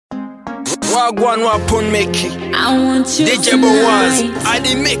Wagwan wapon make it. I want you DJ Boaz, I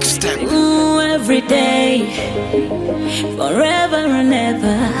the mix them. Ooh, every day, forever and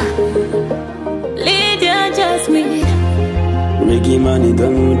ever. Lydia Jasmine. Ricky Money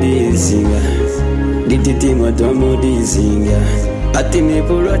don't singer. Diti Timo don't singer. Ati me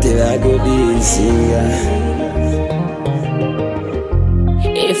purote I go singer.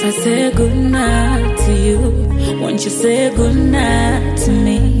 If I say good night to you, won't you say good night to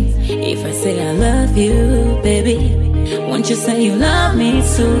me? If I say I love you, baby, won't you say you love me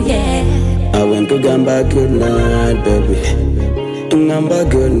too, yeah? I went to Gamba good night, baby. Gamba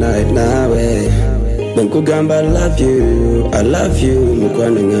good night now, eh? When Gamba I love you,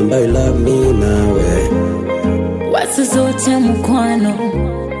 Mukwano Gamba I love me now, eh? What's the zote Mukwano?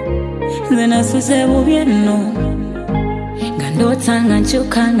 Then I say, well, you know. Ndotanga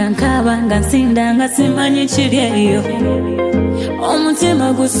nchukanga nkabanga nsindanga simanyi kiryeyo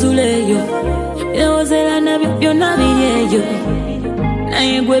omutima gusuleyo yozera nabyo byonna biryeyo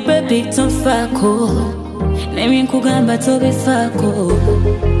naye gwe baby tofaako nebinkugamba tobifaako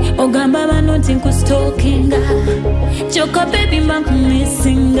ogamba bano nti nkustalkinga kyokka baby mba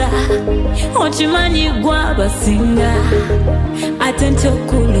nkumisinga okimanyi gwe abasinga ate nti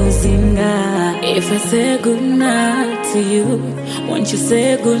okuluzinga. If I say good night to you, won't you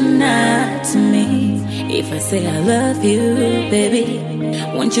say good night to me? If I say I love you, baby,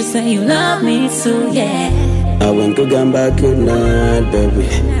 won't you say you love me too, yeah? I went to Gamba good night, baby.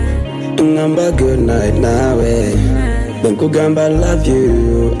 Gamba good night now, eh? When Gamba I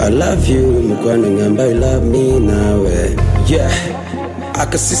love you, Mukwano Gamba I love me now, eh? Yeah,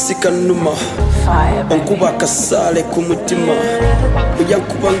 akasisika numa onkuba kasale kumutima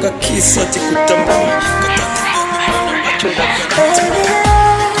uyankubanga kisa tikutamba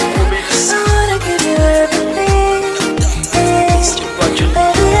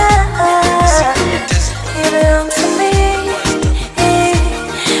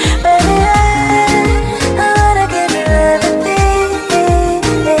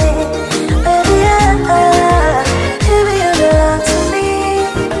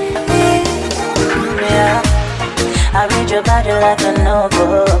like a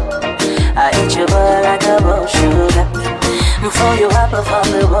no-go. I eat your boy like a bowl sugar. Before you hop up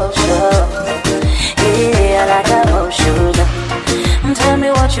on the bowl sugar. Yeah, like a bowl sugar. Tell me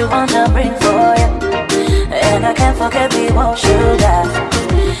what you want to bring for you. And I can't forget the bowl sugar.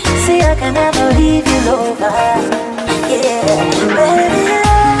 See, I can never leave you over. Yeah, baby,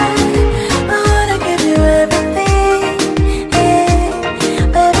 I wanna give you everything. Yeah,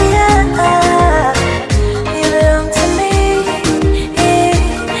 baby, you belong to me.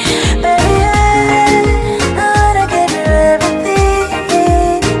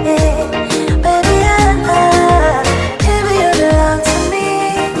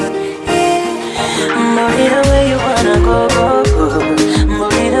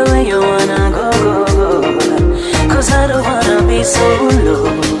 So low,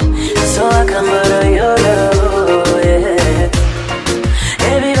 so I can borrow your love, yeah.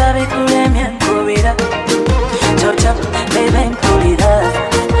 Everybody cool and me cool it up. Chop chop, baby cool it up.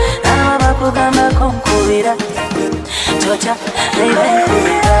 I'm about to come back home cool it up. Chop chop, baby cool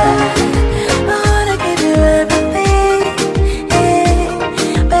it up. I wanna give you everything, yeah.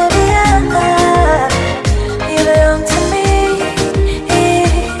 Baby, you belong to me.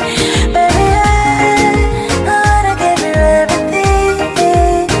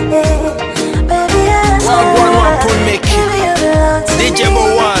 DJ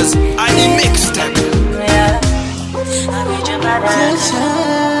Boaz, I the mix them. Yeah, I need your body.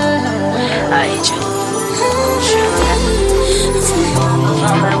 I need you.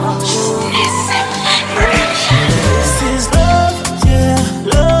 This is love, yeah,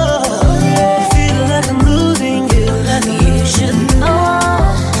 love. Yeah. Feel like I'm losing you. You should know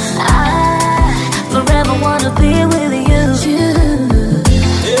I forever wanna be with you.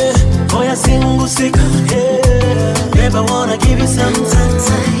 Yeah, oh yeah, single sick, yeah. Never wanna give you some time.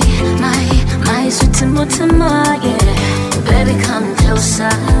 My sweet Timotema, yeah. Baby, come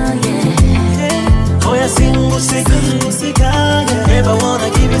closer, yeah. Oh yeah, single sick, yeah. Never wanna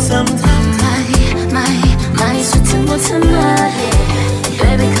give you some time. My sweet Timotema, yeah.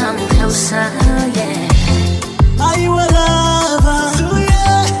 Baby, come closer, yeah. Are you a lover?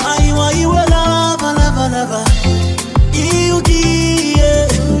 Are you a lover, lover? You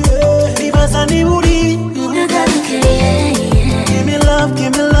give, because I need you. Give me love,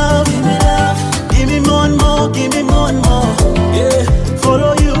 give me love, give me love. Give me more and more, give me more and more. Yeah,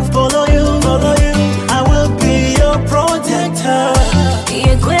 follow you, follow you, follow you. I will be your protector.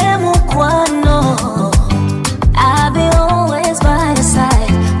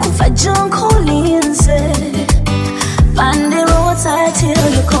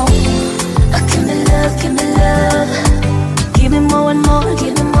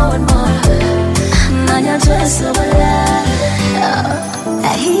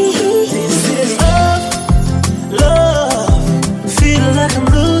 This is love, feel like I'm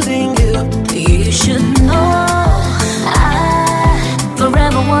losing you. You should know I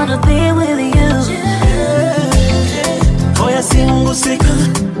forever wanna be with you. Boy, I single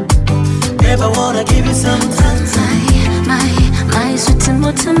second, babe, I wanna give you some time. My sweet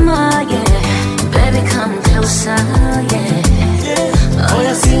Mutima, yeah. Baby, come closer, yeah. Boy, I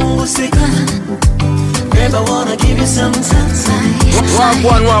single second, babe, I wanna give you some time.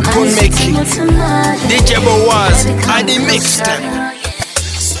 One pun making. DJ Boaz, I the mixtape.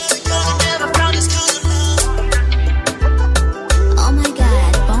 Oh my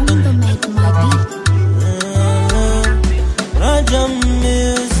God, Bomba make my beat. Raja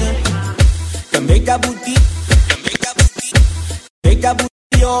music, can make a booty,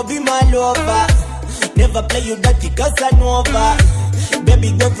 you'll be my lover. Never play you dirty cause I know over.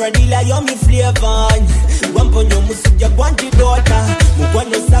 Baby girl vanilla, you're me flavor. Wamponyo musuja kwanti dota.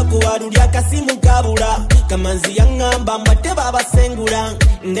 Mukwano saku warudia kasi mukabura. Kamanzi yangamba mateba basengura.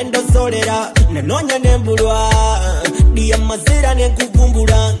 Ndendo solera, nanonya nembulwa. Diya mazira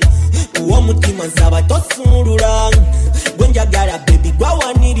nekukumbura. Uwa mutima nsaba tosurura. Gwenjagara baby gwa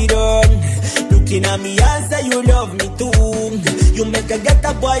wanirira. Looking at me and say you love me too. You make a get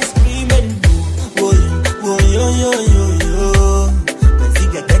a boy screaming. Oh, oh, yo, yo, yo, yo.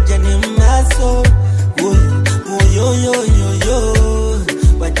 Maziga kajan in my soul. Oh, oh, yo, yo, yo, yo.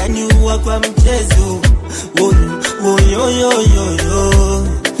 Watani uwa kwa mchezo. Oh, oh, yo, yo, yo, yo.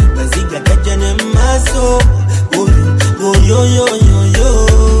 Maziga kajan in my soul. Oh, oh, yo, yo, yo, yo.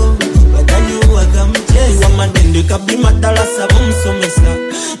 Watani uwa kwa mchezo. Wamadende kabima talasa vumsomesa.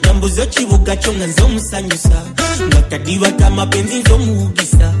 Jambuzo chivuga chonga nzomusanyusa. Nakadiwa kama penzi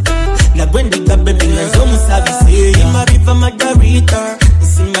nzomuhugisa. Na gwendiga baby na nzomusabise. Imariva margarita.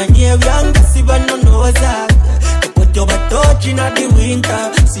 Simanye vyanga siva nonoza. Kapoto batochi na di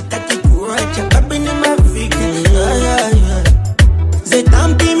winter. Sitaki kuacha baby ni mafiki.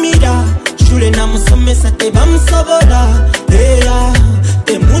 Zetampi mira. Shule na musomesa te bamsobora. Eya,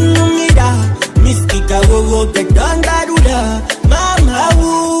 te munu mira. Mistika wowo te dangarura. Mama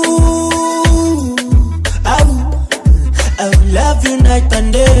woo, I will love you night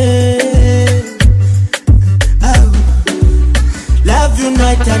and day. I will love you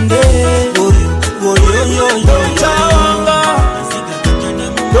night and day. Oh, oh, yo, yo, yo, yo.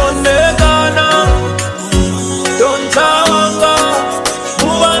 Don't negana, don't tawanga.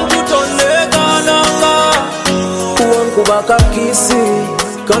 Ubantu don't negana. Uwangu baka kisi,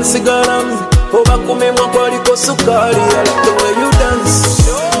 kansigaram. Oba kumemwa kwaliko sukari. I like the way you dance.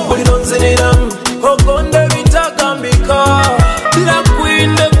 Put it on zinidam. Ogonde vitakambika.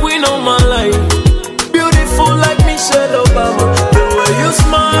 The queen of my life. Beautiful like Michelle Obama. The way you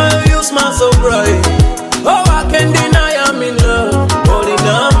smile so bright. Oh, I can't deny I'm in love. Holy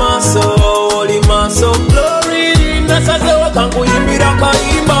maso, glory. Nasaze wakangu yimbira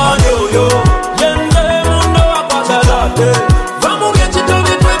kaimba. Yo, yende mundo wapasalate. Vamu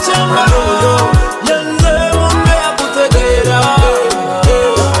yechitovi twechamba. Yende munde akutegera.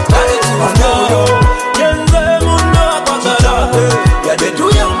 Yende mundo wapasalate. Yade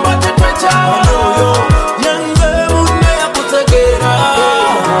tuyamba tetwecha. Yende munde akutegera.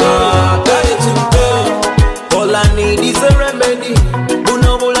 All I need is a remedy.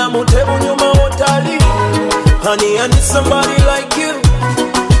 Bunabula mutebu nyuma hotali. Honey, I need somebody like you.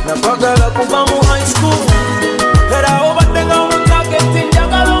 Napagala kubamu high school. Era obatenga mutaketi.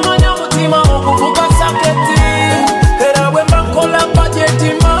 Njagala manya mutima mukuvuka saketi. Era wemba kola budgeti.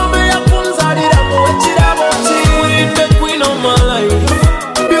 Mame ya kunzalira muwechira boti. The queen of my life.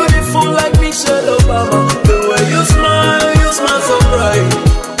 Beautiful like Michelle Obama. The way you smile so bright.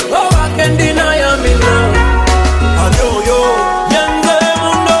 Oh, I can't deny I'm in love. I know yo. Yende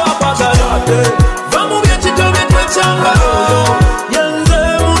mundo apagalate. Vamu yechitovi twechanga. Yende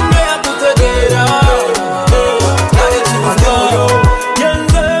munde akutegera.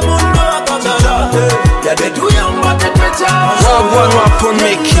 Yende mundo apagalate. Yade tuyamba tetwecha. One pun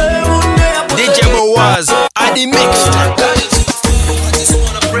making. DJ Boaz, I the mixtape.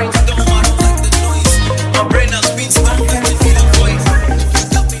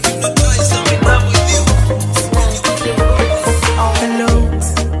 Hello,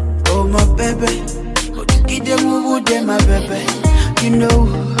 oh my baby. Give them my baby. You know,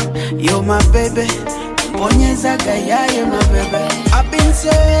 you're my baby. Bonyeza you're my baby. I've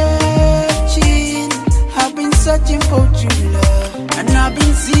been searching for true love, and I've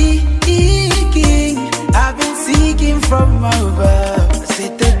been seeking from above.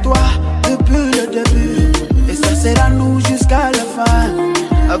 C'était toi depuis le début, et ça sera nous jusqu'à la fin.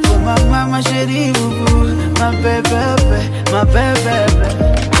 Oh ma chérie, ma bébé, ma bébé.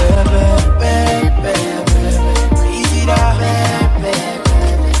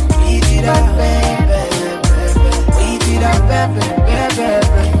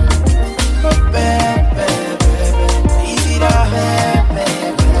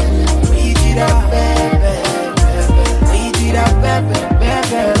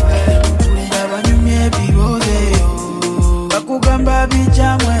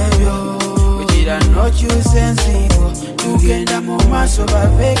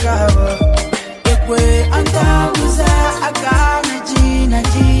 pekabo Yekwe antabuza akame jina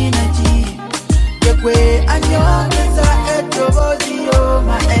Yekwe anyongeza etobozi yo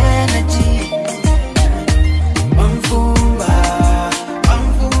my energy Bamfumba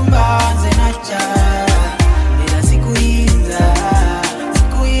zenacha Ila sikuinza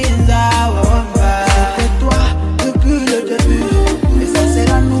wamba C'était toi depuis le début Et ça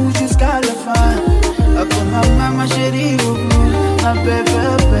sera nous jusqu'à la fin Après ma chérie ma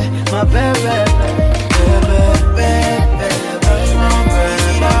bébé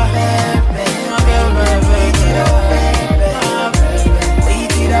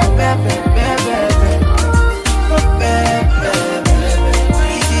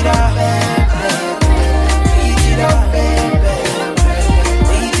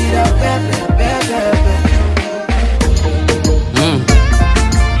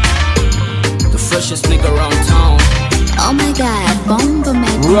The freshest nigga around town. Oh my god, Bomba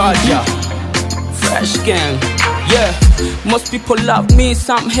Mac Roger, fresh gang. Yeah, most people love me,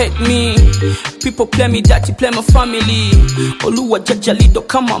 some hate me. People play me dirty, play my family. Oluwa Jajalido,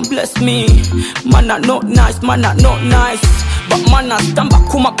 come on, bless me. Man, I not nice, but man, I stand back,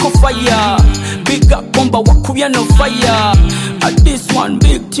 kuma fire. Big up, bomba, wakuya no fire. At this one,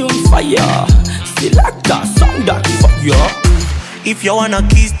 big tune fire. Selector, sound that fire. If you wanna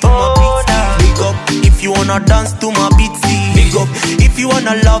kiss to my pizza, big up. If you wanna dance to my beatsy, big up. If you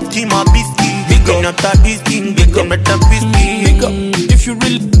wanna love to my biscuit, big up. Not a biscuit, big up, not a biscuit, big up. If you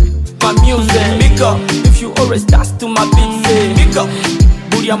really my music, big up. If you always dance to my beats, big up.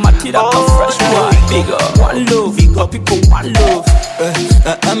 Booyah Matira, a fresh one, big up. One love, big up, people, one love.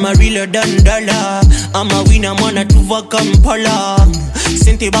 I'm a realer than dollar. I'm a winner, man, a tuva Kampala.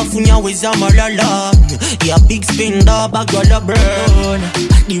 Sente bafunya weza malala. Yeah, big spender, bag all the burn.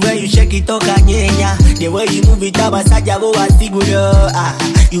 The way you shake it, toka nyenya. The way you move it, abasaja boa siguro.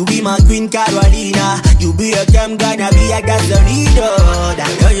 You be my queen Carolina. You be a cam, gonna be a gasolina.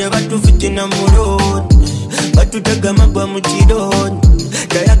 That you about to fit in a mood. But to take a map, I'm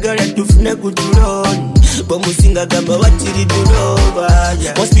Kaya girl to fune kuturon. But musinga gamba watiri duroba.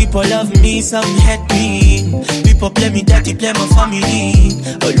 Most people love me, some hate me. People play me dirty, play my family.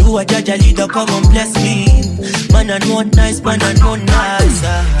 Oluwa Jajalido, come and bless me. Man and not nice, man and not nice.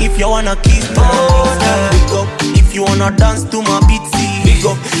 If you wanna kiss to my pizza, big up. If you wanna dance to my beatsy, big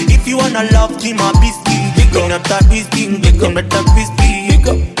up. If you wanna love to my biscuit, big up. Not a biscuit, big up, not a biscuit, big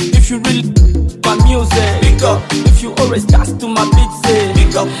up. If you really my music, big up. If you always dance to my beats,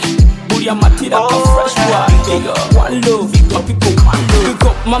 big up. Booyah Matira, a fresh one, big up. One love, big up, people, one love. Big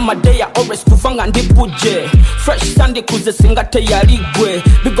up, mama day, always kuvanga ndipuje. Fresh Sunday kuze singate ya ligwe.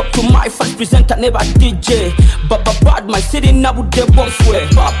 Big up to my first presenter, never DJ. Baba bad, my city nabu de bosswe.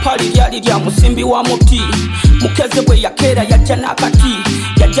 Papa liyali ya musimbi wa muti. Mukeze we ya kera ya jana kati.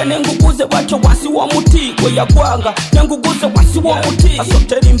 Ya jane nguguze wacho wasi wa muti. We ya kwanga, nenguguze wasi wa muti.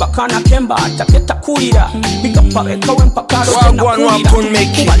 Asoteri mbakana kemba, ataketa kuira. Big up pawe kawe mpakaro tena kuira.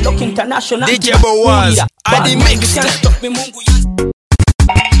 Kuwa lock international. DJ Boaz, Adi Mix.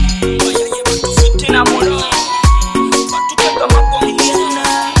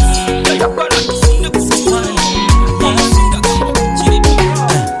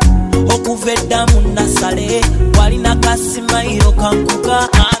 Okuveda munasale, walina kasima iro kankuka.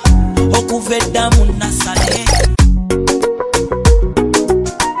 Okuveda munasale.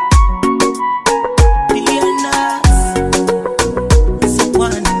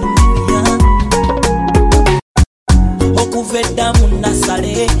 Okuveda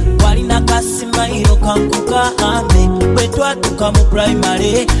munasale, walina kasima iro kankuka ambe. Betwatuka mu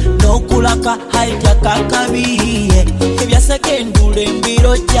primary, nokulaka haija kakabiye. Ebyasakendule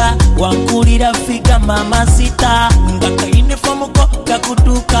mbiroja, wankulira fika mama sita. Ngaka uniform ko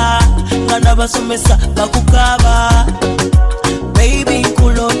kakutuka, ngana basomesa bakukaba. Baby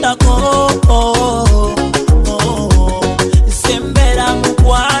kulotako, sembera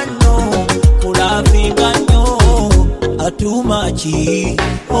mukwano, kulabinga nyo. Too much,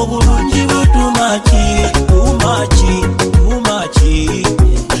 obulungi bu too much, too much, too much.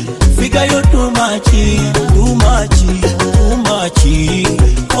 Figure you too much, too much, too much.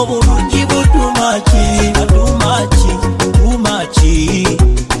 Obulungi bu too much, too much, too much.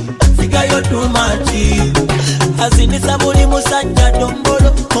 Figure you too much. Azinisa buli musajja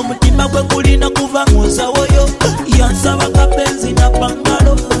dombolo, omutima gwe gulina kuva musawoyo. Yansaba kapenzi na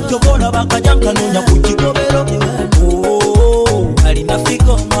pangalo, tobola bakajanka nonya kukigobero. Alina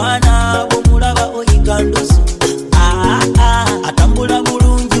figo mwana bomulaba oyinga ndusu. Atambula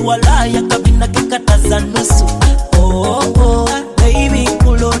bulungi walaya kabina kekataza nusu. Baby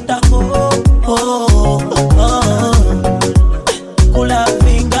kulotako,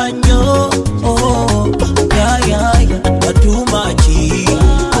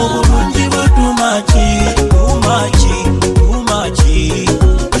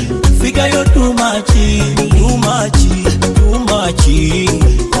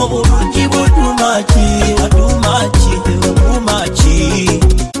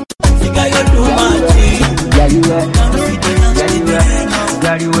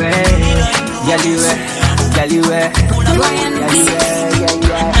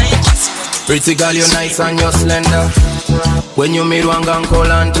 Pretty girl, you're nice and you're slender. When you meet one gang call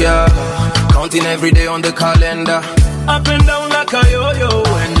and yeah, counting every day on the calendar. Up and down like a yo-yo.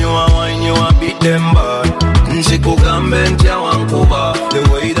 When you are wine, you are beat them bad. The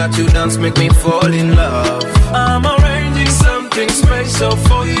way that you dance make me fall in love. I'm arranging something special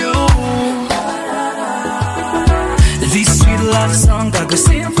for you. This sweet love song I go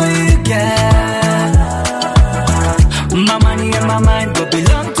sing for you, girl. My money and my mind go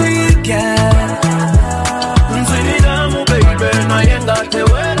belong to you, girl. Baby, I ain't got the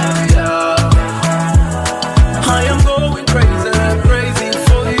word of ya. I am going crazy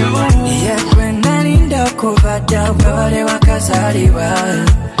for you. Yeah, when I need to cover down, cover wakazaliwa.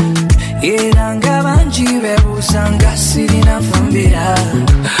 Iranga banji bebusanga sirina fumbira.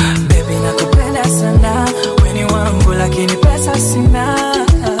 Baby nakupenda sana, weni wangu lakini pesa sina.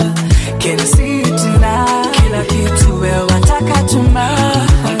 Can you see it tonight? Kila kitu wewe wataka tuma.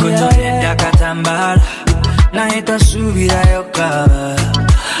 Mkutoyenda katambala. Na ita subira yoka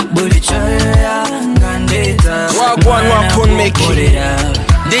Bulichoya Ngandeta Wagwan Wapun Meki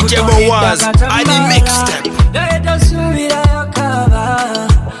DJ Boaz I the mixtape. Na ita subira yoka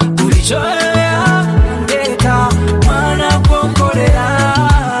Bulichoya Ngandeta Mana Konkorea.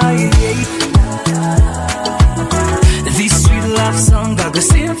 This sweet love song I go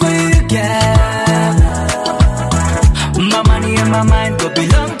sing for you, girl. My money and my mind go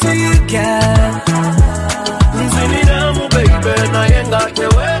belong to you, girl. Baby, I ain't got the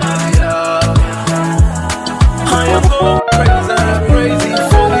word of ya. I am going crazy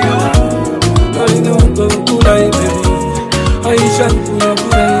for you. I don't go baby. I shan't go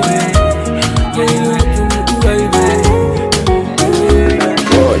baby.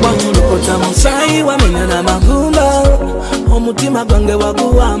 Wamulokota musai wamenya na magumba. Omutima gwange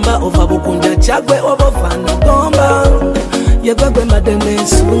waguwamba ova bukunja chagwe obofana gomba. Yegwe madene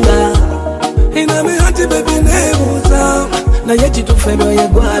sunga. Inami hati baby nebuza. Na yechi tufero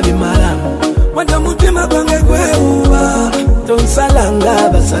yegwa bimala. Wanda mutima gwange gweuwa. Tonsalanga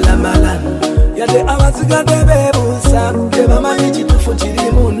basalamala. Yade abasigade bebuza. Teba manichi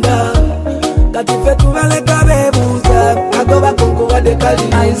tufuchiri munda. Katife tuvaleka bebuza. Kagoba kungu wade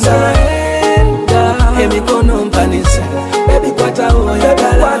kali surrender. Emikono mpanise. Baby kwata uya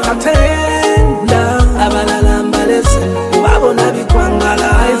gala. Watatenda. Abalala mbalese. Wabona bikwangala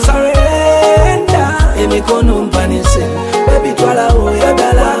I surrender. Emikono mpanise. Baby twala uya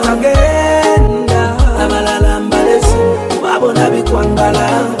gala. Agenda. Abalala mbalese. Wabona bikwangala.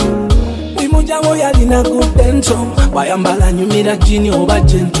 Imujawo yalina good dental. Wayambala nyumira jini oba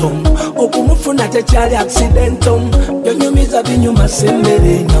gentle. Okumufuna techali accidental. Yonyumiza binyuma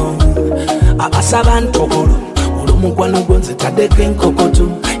sembereno. Abasaba ntokolo. Olumukwano gonze tadeke nkokoto.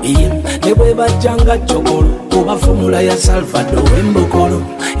 Iye nebwe bajanga chokolo. Oba formula ya Salvador embokolo.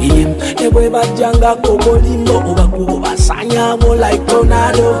 Iye nebwe bajanga kokolimbo. Oba kubo basanya mo like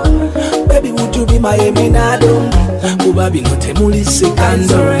tornado. Baby would you be my eminado? Kuba bino temuli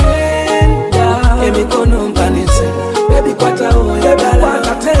sekando. Emikono mpanise. Baby kwata oya gala.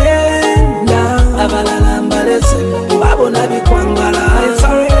 Watatenda. Abalala mbalese. Wabona bikwangala I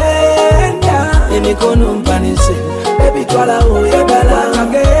surrender. Emikono mpanise. Baby twala oya gala.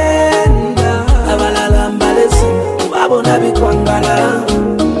 Agenda. Abalala mbalese. Wabona bikwangala.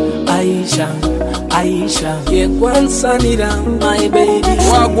 Aisha, Aisha, yekwansanira my baby.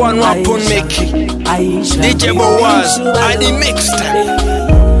 Wagwan Wapun Meki Aisha, DJ Boaz I the mixtape.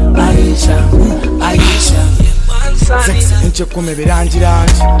 Aisha, Aisha, yekwansanira. Nche kume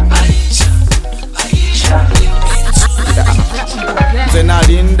birangirangi Zena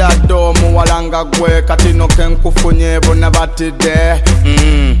linda domu walanga gwe katino kenkufunye bona batide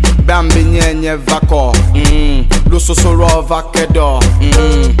Bambi nyenye vako Lususuro vakedo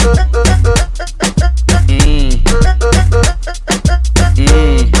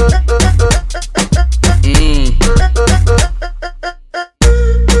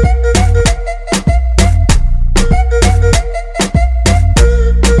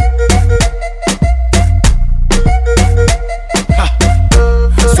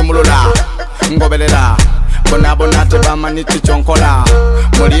Ngobelela bona bona tebamani chichonkola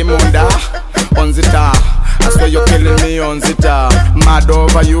muri munda onzita I swear you're killing me onzita mad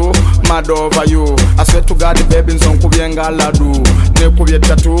over you I swear to God baby nzonkubyenga ladu nekubye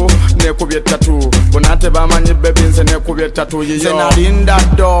tatu bona tebamani baby nze nekubye tatu yiyo zena linda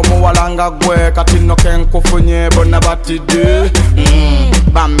domu walanga gwe katino kenkufunye bona batide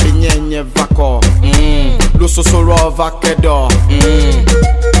bambi nyenye vako lususuro vakedo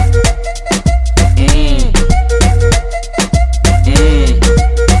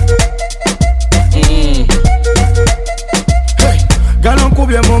Girl,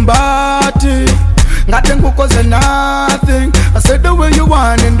 unkubye mumbati. Nothing cause nothing. I said the way you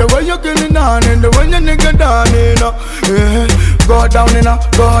want and the way you getting on and the way you nigga down in go down in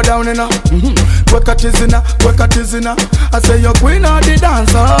go down in work at Tizina. I say you're queen of the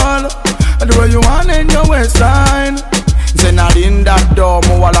dance hall. The way you want in your waistline. Say not in that door,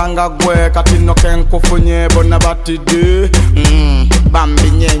 muwalanga gwe kati no ken kufunye bona batide.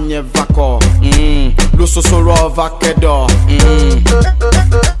 Bambi nyenye vako. Luso solo vakedo.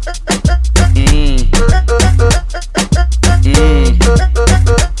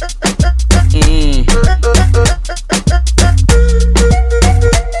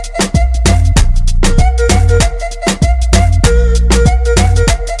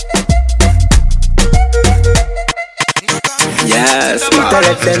 Yes,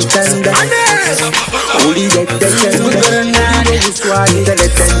 tender. Only get the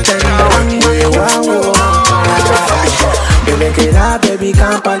baby,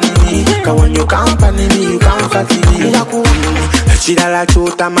 company me. Cause when you company me, you comfort me. Chida la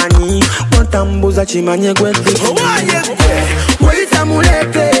chota mani. Montambuza chimanye gwende. Waita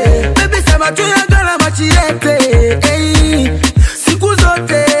mulete. Baby sema tuya gala machilete. Siku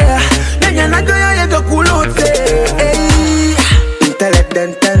zote. Nenya nagoya yedo kulote.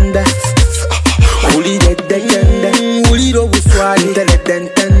 Tender. Uli de kende. Uli do buswali.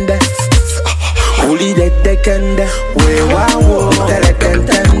 Tender. Uli de kende. We wawo.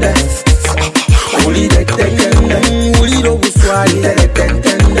 Tender. Uli de kende. Uli do buswali.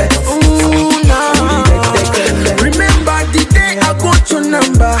 Tender. Remember the day I got your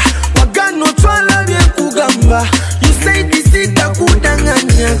number. Wagano twala vye kugamba. You say this is the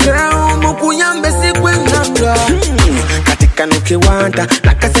kudanganya. Girl, mukuyambe sikwe nanga. Nuke wanda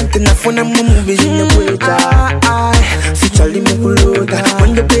nakasente nafuna mumubi jine kweta sichali mukuloda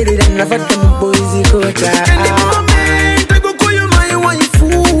wanda pere na vata mboizi kota Tego kuyo my wife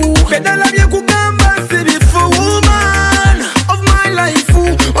pedala vya kugamba for woman of my life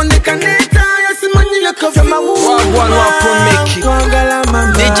on the caneta yasimani ya kafa One Meki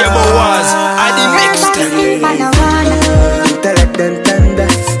DJ Mowaz I the mixed Tender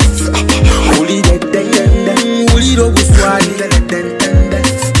Uli de tender Uli do buswali tender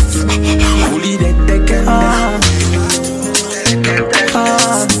Uli de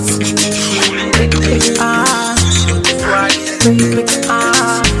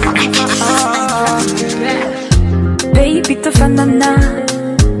Baby tufanana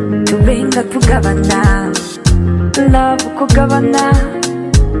tubenga kugabana love kugabana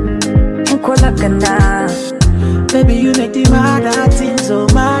nkolagana Baby, you make the mad things so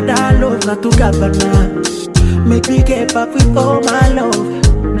mad. I love not to governor. Make me get back with all my love.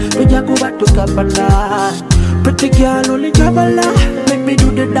 We just go back to governor. Pretty girl only jabala. Make me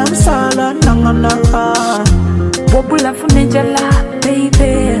do the dance all na. Bobula funejala,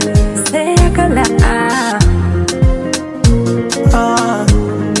 baby. Say akala.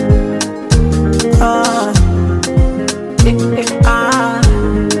 Baby,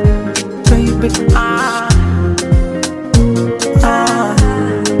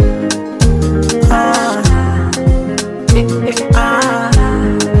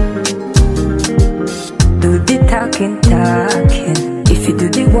 Do the talking. If you do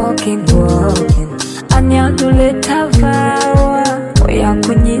the walking. Anya do le tavawa. Oya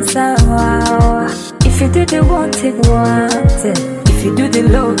kunyisa wawa. If you do the wanting. If you do the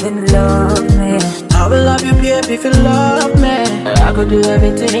love me. I will love you, baby, if you love me. I could do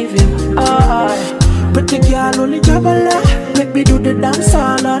everything for you. Pretty girl only jabala. Make me do the dance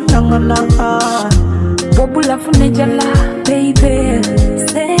all na. Bobula funejala, baby.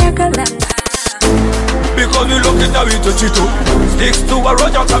 Say akala. Because we look at how we touch it up. Sticks to a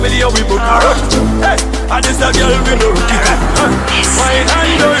Roger family and we put a rush. Hey, and this a girl we know kick it. My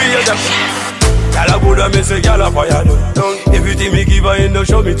hand over here. Y'all a good and me say y'all a fire down. Everything me give her in the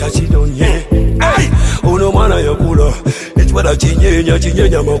show me touch it down, yeah. Hey, oh no man a cooler. It's what I chinye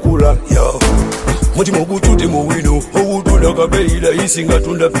makula, yo. Muti mobutu de mowino, owu do ka beila isinga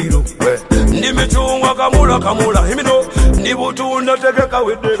tunda piro. Nimechungwa kamula himino, nibutu nateka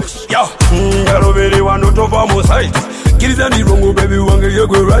wede. Yo, ngalo beli wano topa mo side. Kiriza ni rongo baby wange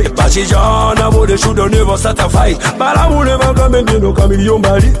yego right. Bachijana bode should never start a fight. Bala mune bakame no kamilion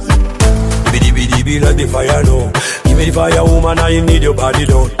bali. Bidi like the fire no. Give me the fire woman, I need your body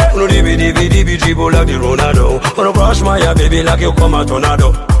down. No bidi dribble like the Ronaldo. Wanna crush my baby like you come a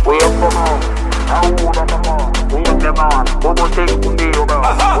tornado. We up come on. We up the man. Bobo take to be over.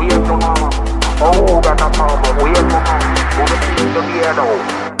 We up the man. Oh, that a problem. We up the man. Bobo take to be over.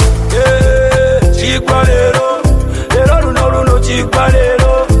 Yeah, chikbalero. No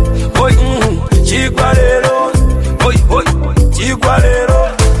chikbalero. Boy, chikbalero. Boy, chigwa lero,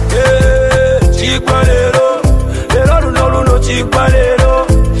 chigwa lero, lero luno chigwa lero,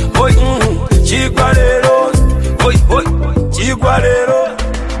 oi, chigwa lero, oi, chigwa lero.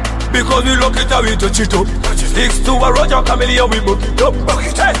 Because we look it up, we touch it up. Sticks to a Roger Camellia, we book it up.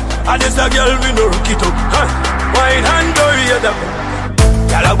 Hey, and this a girl, we no rock it up. Wine and go, yeah, that.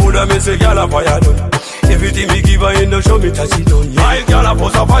 Gyal a Buddha, me say gyal a fire done. Everything we give her in the show, me touch it on. My gyal a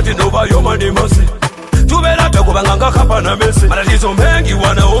post a fighting over your money, mercy. Tu bela toko banganga kapa na mesi. Malalizo mengi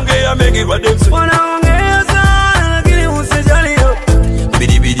wanaongea mengi wa demsi. Wanaongea sana lakini usijali yo.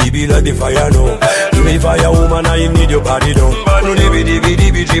 Bidi like the fire no. Give me fire woman, I need your body no. No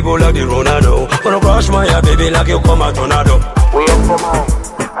bidi dribble like the Ronaldo. Wanna crush my hair baby like you come a tornado. We have some more.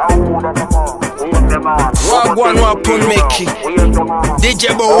 Wagwan wapun Mickey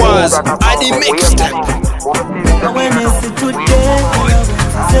DJ Boaz at the mixtape. When it's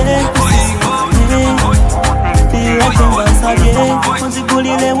today,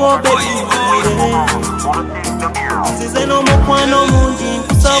 Sizeno mukwano mungi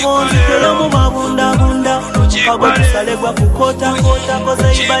nkusabonzi tera mu mabundabunda Kagwe tusalebwa kukota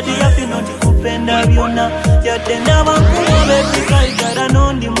koze ibadi ya fino tikupenda byonna Yatenda bankumu bepika igara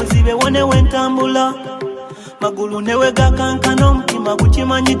nondi muzibe wone wentambula Magulu newe gakankana omutima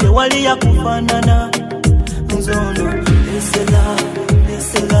gukimanyi tewali yakufaanana Nzono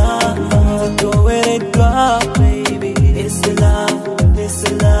esela towereddwa baby esela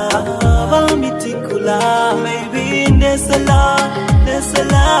bambitikula baby esela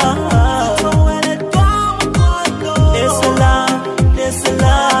towereddwa mukwano esela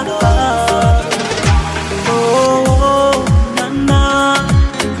oh nana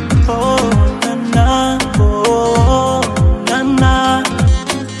oh nana oh nana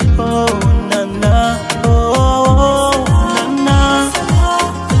oh nana oh nana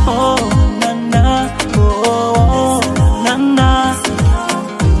oh nana oh nana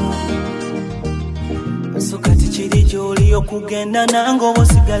Sokati chiri joli okugenda nango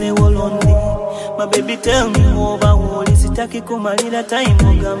osigale wolondi My baby tell me over woli sitaki kumalira time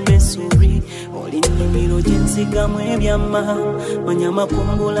ogambe sorry Oli nimiro jensiga mwebyama Manyama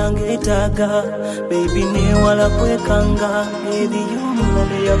kumbula ngetaga Baby ne wala kwekanga Edi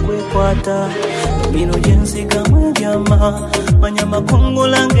yomulale ya kwekwata Nimiro jensiga mwebyama Manyama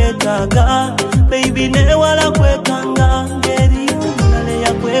kumbula ngetaga Baby ne wala kwekanga Edi yomulale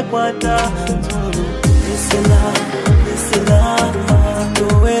ya kwekwata Esela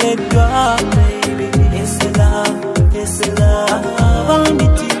towereddwa baby Esela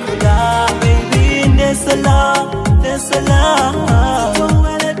bambitikula baby Esela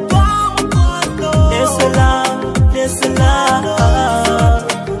towereddwa mukwano Esela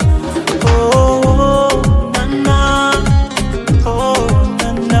oh nana oh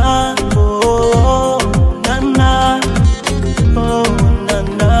nana oh nana oh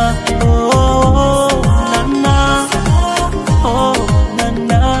nana oh nana oh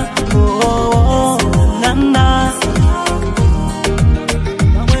nana oh nana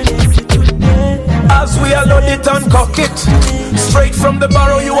As we are load it and cock it straight from the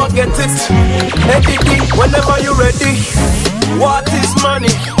barrel you will get it Eddie whenever you ready What is money?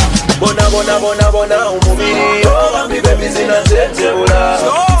 Bona umubiri Oh bambi baby zinatebula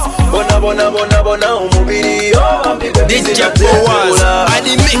Bona umubiri Oh bambi baby zinatebula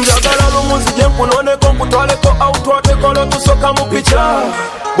Njagala lumuzije nkunoneko nkutwaleko outwateko lotusoka mu picha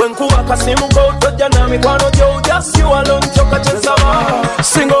Bwenkuwa kasimu ko tojja na mikwano gyo just you alone choka chesaba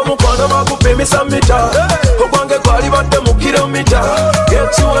Singo mukwano bakupimisa mita Ogwange gwali badde mu kilomita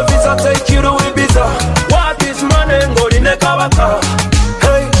Get you a visa take you to Ibiza What is money ngoline kabaka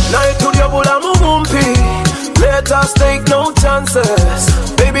Hey naye tulya bulamu bumpi Let us take no chances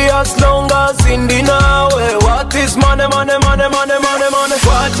Baby as long as indi nawe What is money What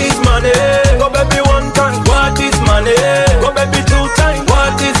is money Go baby one time What is money Go baby two time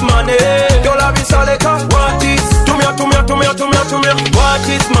What is money Yola bisaleka What is Tumia What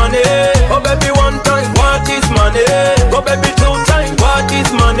is money Oh baby one time What is money Go baby two time What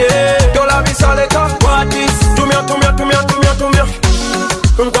is money Yola bisaleka What is Tumia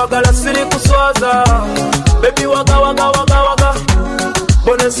Nkwagala siri kuswaza Baby waga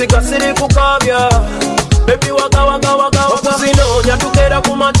Bonesiga siri kukabya Baby waga Okuzinoonya tukera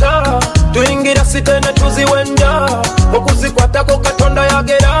kumata Tuyingira sitene tuziwenda Okuzikwatako katonda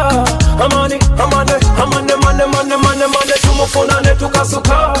yagera Amane Tumufuna ne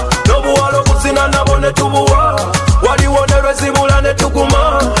tukasuka Nobuwala okuzina nabo ne tubuwa Waliwo ne lwezibula ne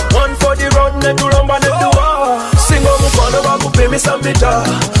tuguma One for the road ne tulomba ne tuwa Singo mukwano bakupimisa mita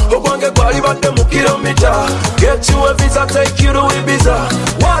Ogwange gwali badde mu kilomita Get you a visa take you to Ibiza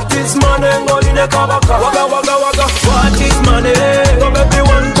What is money ngoline kabaka Waga What is money money. Oh baby,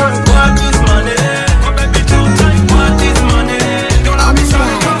 one time, what is money? Oh baby, two time, what is money? Don't let me say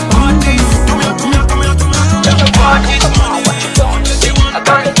what is. Come here, come here, come here, come here. What is money? I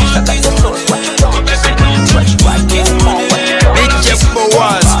got the source. What you don't DJ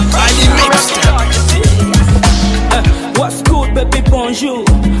Boaz, Ali Mixter. What's good, baby, bonjour.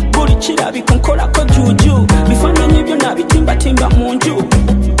 Buri chira bikonkola ko juju. Bifananye byo nabitimba timba munju.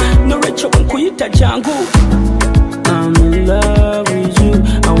 No recho nkuyita jangu. I'm in love with you.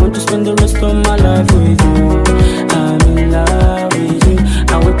 I want to spend the rest of my life with you. I'm in love with you.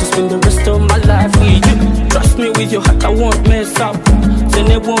 I want to spend the rest of my life with you. Trust me with your heart, I won't mess up.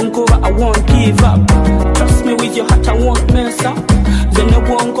 Then it won't go, I won't give up. Trust me with your heart, I won't mess up. Then it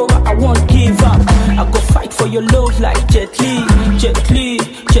won't go, I won't give up. I go fight for your love like Jet Li, Jet Li,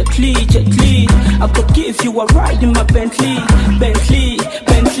 Jet Li, Jet Li. I go give you a ride in my Bentley, Bentley,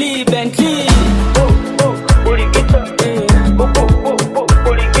 Bentley, Bentley. Oh, oh, Burigita, oh, oh, oh, oh,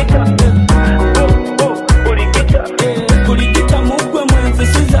 Burigita, oh, oh, Burigita, Burigita, mukwe mwenzi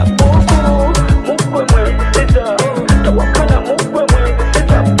siza, oh, oh, mukwe mwenzi siza, tawakana mukwe mwenzi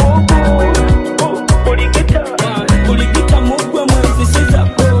siza, oh, oh, Burigita, Burigita, mukwe mwenzi siza,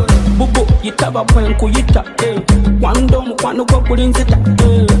 bubu yitaba pwenku yita, wando mukwano gwa kulinzita,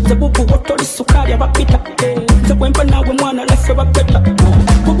 zebubu wotoli sukari abapita, zebwemba nawe mwana lefe bapeta,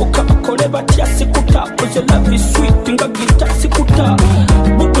 bubu kabakole batya sikuta, cause your love is sweet, nga gita sikuta,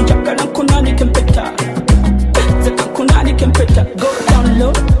 bubu njakala nkunani kempeta, zeka nkunani kempeta, go down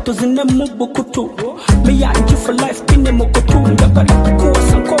low, tuzine mubu kutu, me and you for life, pine mukutu, njakala kuwa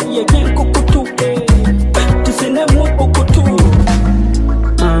sanko yegen kukutu, tuzine mubu kutu.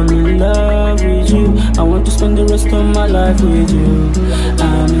 I'm in love with you. I want to spend the rest of my life with you.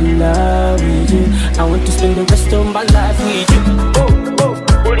 I'm in love with you. I want to spend the rest of my life with you. Oh, oh,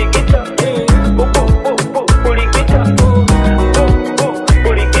 Burigita, oh, oh, oh, oh, Burigita, oh, oh, oh,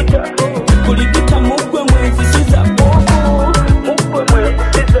 Burigita, Burigita, mukwe mwenzi siza, oh, oh, mukwe mwenzi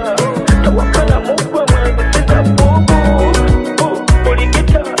siza, tawakala mukwe mwenzi siza, oh, oh,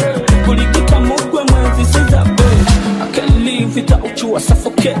 Burigita, Burigita, mukwe mwenzi siza, I can't live without you, I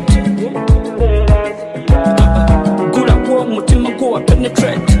suffocate. Gula go, mutima go, I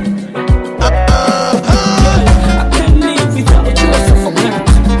penetrate. I can't live without you, I suffocate.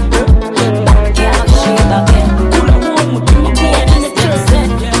 Gula go, mutima go, I penetrate.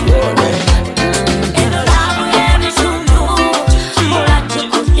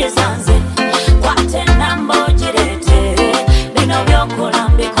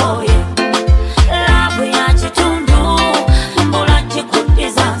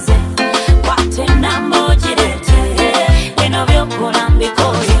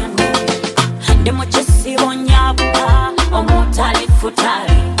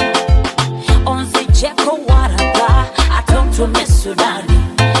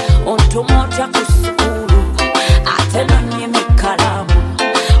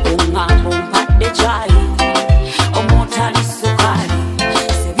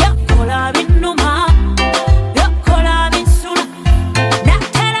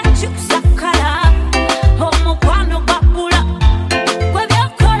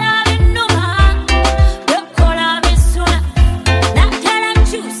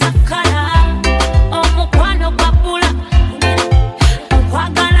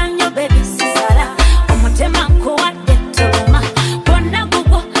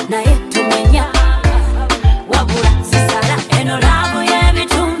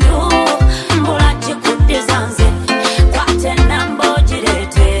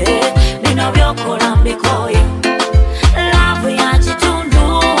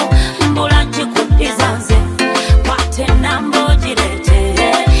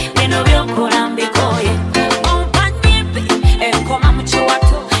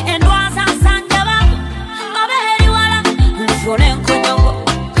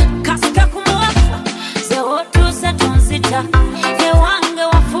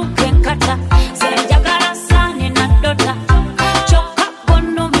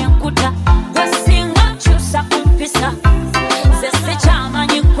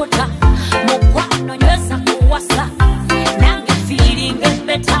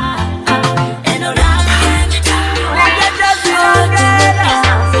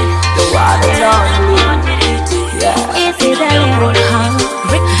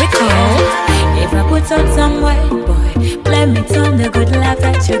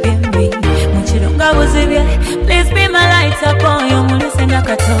 Please be my light upon you, listen like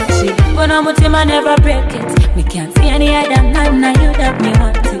a touchy. But I'm a never break it. Me can't see any other man, now you that me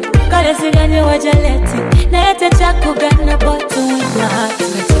want to. Cause you got you what you let it. Now you take a gun, no bottle with your heart.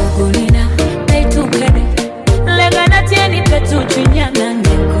 Let's go, Gulina, they took it. Legana Any petu chinyana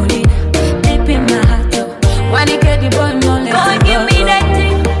ngekuli. Deep in my heart, oh. When you get the boy, no let boy, it give go. me that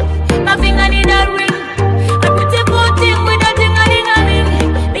thing. My finger need a ring. A beautiful thing with a thing a ring a ring.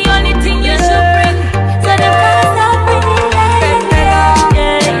 The only thing you should bring. So the cause I'm pretty late.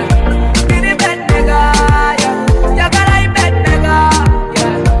 Be the bed nigga, yeah. You gotta be bed nigga,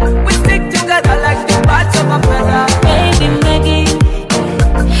 yeah. We stick together like the parts of a feather. Baby Maggie,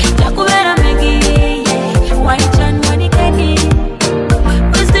 Jakubera Maggie, yeah. White chan money keki.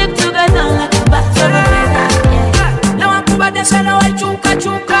 We stick together like the bats of a feather, yeah. Now I'm about to say no I chuka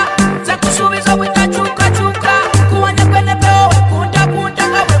chuka. Zakusubiza wita chuka chuka. Kuwanya kwene peo we kunta kunta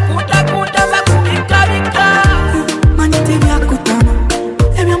we kunta kunta za kubika bika. Maniti vya kutama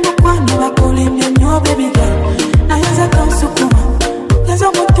Ebi mbukwano bakuli mnyo baby girl Na yaza kansukuma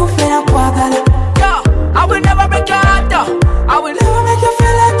Yaza mutufe ya kwagala Yo, I will never break your heart though. I will Never make you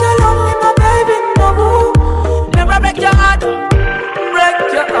feel like you're lonely my baby no boo never break your heart.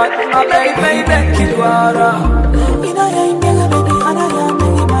 Break your heart, my baby, Kidwara. Ina ya imega baby ana ya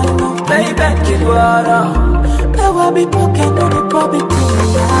megi my love Baby, Kidwara. Ewa be broken on the public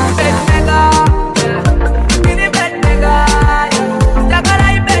Bed nigga, yeah. Be the bed nigga, yeah. You gotta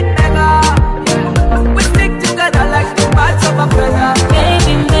be bed nigga, yeah. We stick together like the parts of a feather.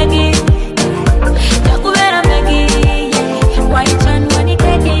 Baby Maggie, Jakubera Maggie, yeah. White chan money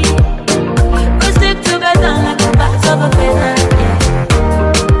keki. We stick together like the bats of a feather,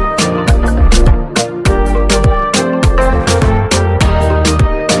 yeah.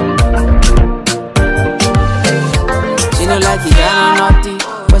 She no like it, I don't naughty,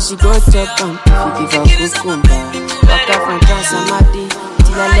 but she go chop on. We give her cucumber, walk her from Transamadi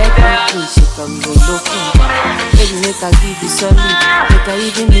till I let her clean. She come go looking back. Baby make her give you solid, make her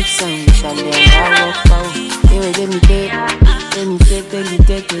even mix and with her let her walk out. Hey, let me take,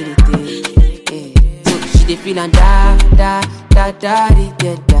 So she dey feel and da da da da da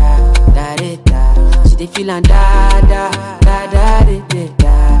da da da da. She dey feel and da da da da da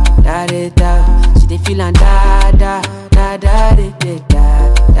da da da. She dey feel and da da da da da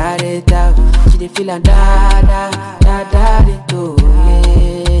da da da. She dey feel and da da da da da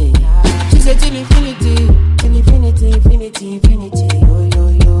yeah. She say till infinity, infinity, infinity, infinity, yo yo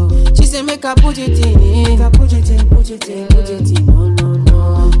yo. She say make her put it in, put it in, put it in, put it in, no no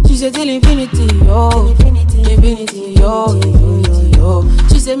no. She say till infinity, yo, infinity, infinity, yo yo yo yo.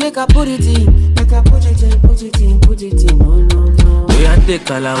 She say make her put it in, make her put it in, put it in, put it in, no no no. We a take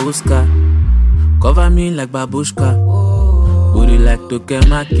Kalauska, cover me like babushka. Booty like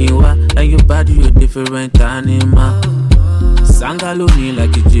Tokema Kinwa, and your body you different animal. Sangalo me like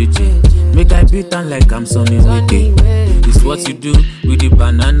a JJ, make I beat on like I'm Sonny Wiki. This what you do with the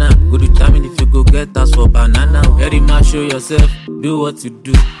banana. Go to timing if you go get us for banana. Very much show yourself, do what you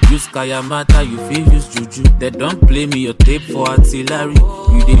do. Use Kayamata, you feel use Juju. They don't play me your tape for artillery.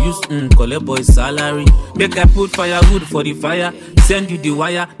 You they use collect boy salary. Make I put firewood for the fire. Send you the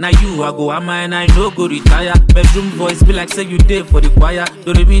wire. Now you I go ama and I no go retire. Bedroom voice be like say you did for the choir.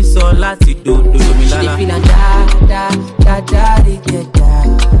 Do they mean so lati do me lala. She dey feel and da da da da da da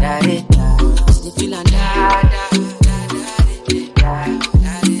da da. She dey feel and da da da da da da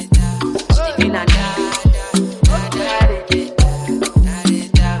da. She dey feel and da da da da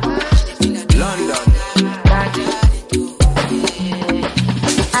da da. London.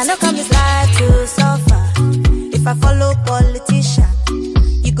 I know come this life to suffer. If I follow politician,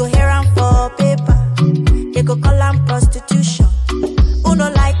 you go hear am for paper. They go call am prostitution. Who no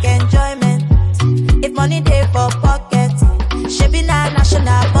like enjoyment? If money dey for pocket, shebi na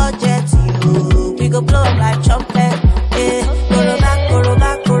national budget. You, we go blow 'em like trumpet. Yeah, koroba,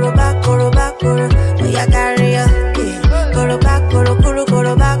 koroba, koroba, koroba, koro. Oh yeah, carry ya. Yeah, koroba, koro, koro,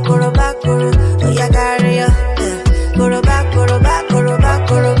 koroba, koroba, koro. Oh yeah, carry ya. Yeah, koroba, koroba, koroba,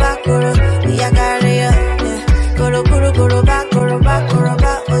 koroba, koro. Oh yeah, carry ya. Yeah, koro, koro, koroba, koroba,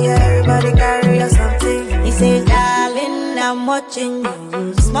 koroba. Oh yeah, everybody carry ya something. He say, darling, I'm watching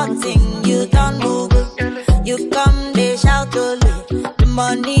you. Small thing, you don't move. You come, they shout only. The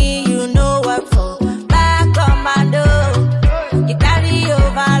money you know work for. Back commando. You carry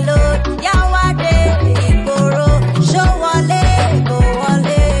overload. Yawade, Ikoro. Show wale, go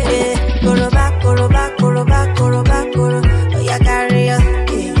wale. Koroba, koroba, koroba, koroba, koro. Oh yeah, carry ya.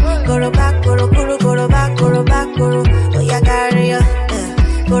 Koroba, koro, koro, koroba, koroba, koro. Oh yeah, carry ya.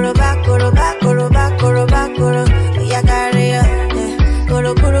 Koroba, koroba, koroba, koroba, koro. Oh yeah, carry ya.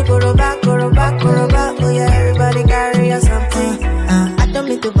 Koro, koro, koroba, koroba, koroba. Oh yeah, everybody carry ya something. I don't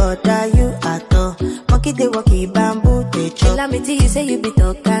mean to bother you at all. Monkey they walkie bamboo they chop. Tell me till you say you be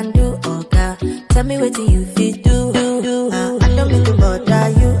talk and do okay. Tell me what you fit do. I don't mean to bother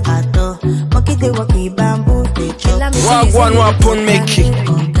you at all. Monkey they walkie bamboo they chop. Wagwan Wapon Mickey,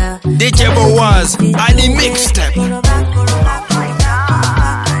 DJ Boaz, and the mixtape.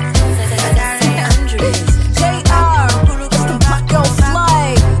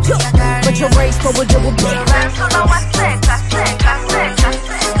 But your race for a double big.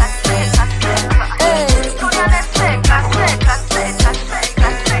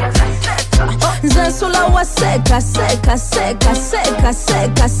 Zansula wa seka, seka, seka, seka,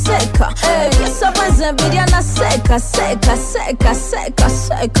 seka, seka. Yesa banzembiria na seka, seka, seka, seka,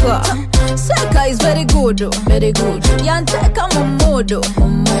 seka. Seka is very good, very good. Yanteka mumudu,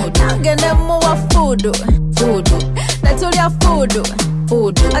 mumudu. Nangene muwa fudu, fudu. Natulia fudu.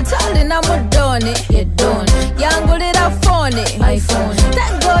 Atali na mudoni, yangulira phone, iPhone.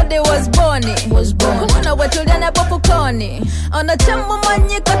 Thank God it was born. Kuna wetulia na popcorn. Ona chemu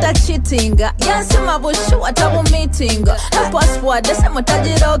manyiko ta cheatinga. Yansima bushu atabu meetinga. Na passport dese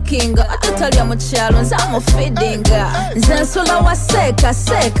mutajiro kinga. Atutalia muchalo nzamu feedinga. Zansula wa seka,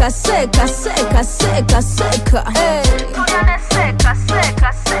 seka, seka, seka, seka, seka. Tuliane seka,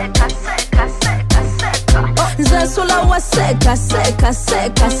 seka, seka, seka, seka, seka. Zansula wa seka, seka,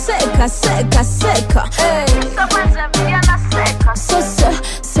 seka, seka, seka, seka. Sabanza miliana seka. So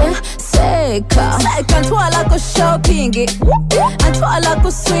seka. Seka ntwala ku shopping. Antwala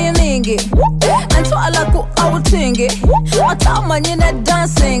ku swimming. Antwala ku outing. Matama nyine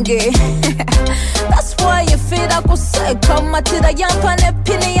dancing. That's why you feel ku seka. Matida yampa ne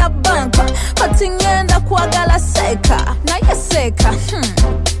pini ya banka. Kati ngenda kuagala seka. Na ye seka.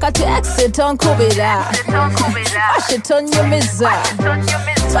 Kati exit on kubira. Washington yumiza.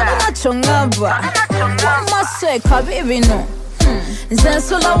 Tana nacho ngamba. Wama seka bibino.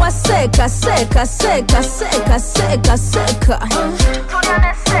 Zansula wa seka, seka, seka, seka, seka, seka.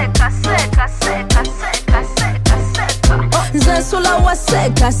 Tuliane seka, seka, seka, seka, seka, seka. Zansula wa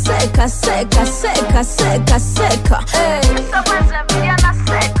seka, seka, seka, seka, seka, seka. Sabanza miliana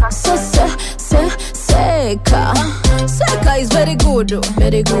seka. So seka. Seka is very good,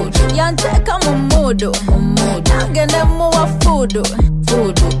 very good. Yanteka mumudu, mumudu. Nangene muwa fudu,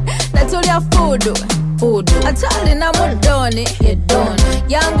 fudu. Natulia fudu. Atali na mudoni,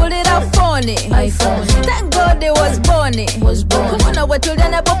 yangulira phone, iPhone. Thank God it was born. Kuna wetulia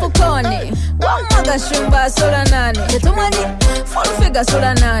na popcorn. Wamaga shumba sola nani. Yatumani, full figure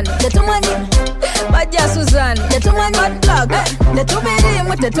sola nani. Yatumani, Baja Suzani. Yatumani, bad luck. Yatumiri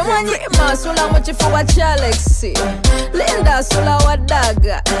mute tumani. Masula muchifu wa Chalexi. Linda sula wa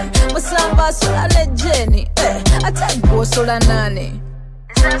Daga. Musamba sula lejeni. Atago sola nani.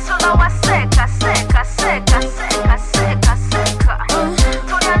 Zansula wa seka, seka, seka, seka, seka, seka.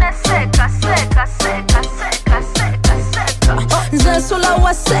 Tuliane seka, seka, seka, seka, seka, seka. Zansula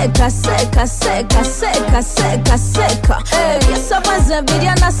wa seka, seka, seka, seka, seka, seka. Yesa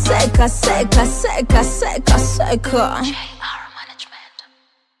banzembiria na seka, seka, seka, seka, seka.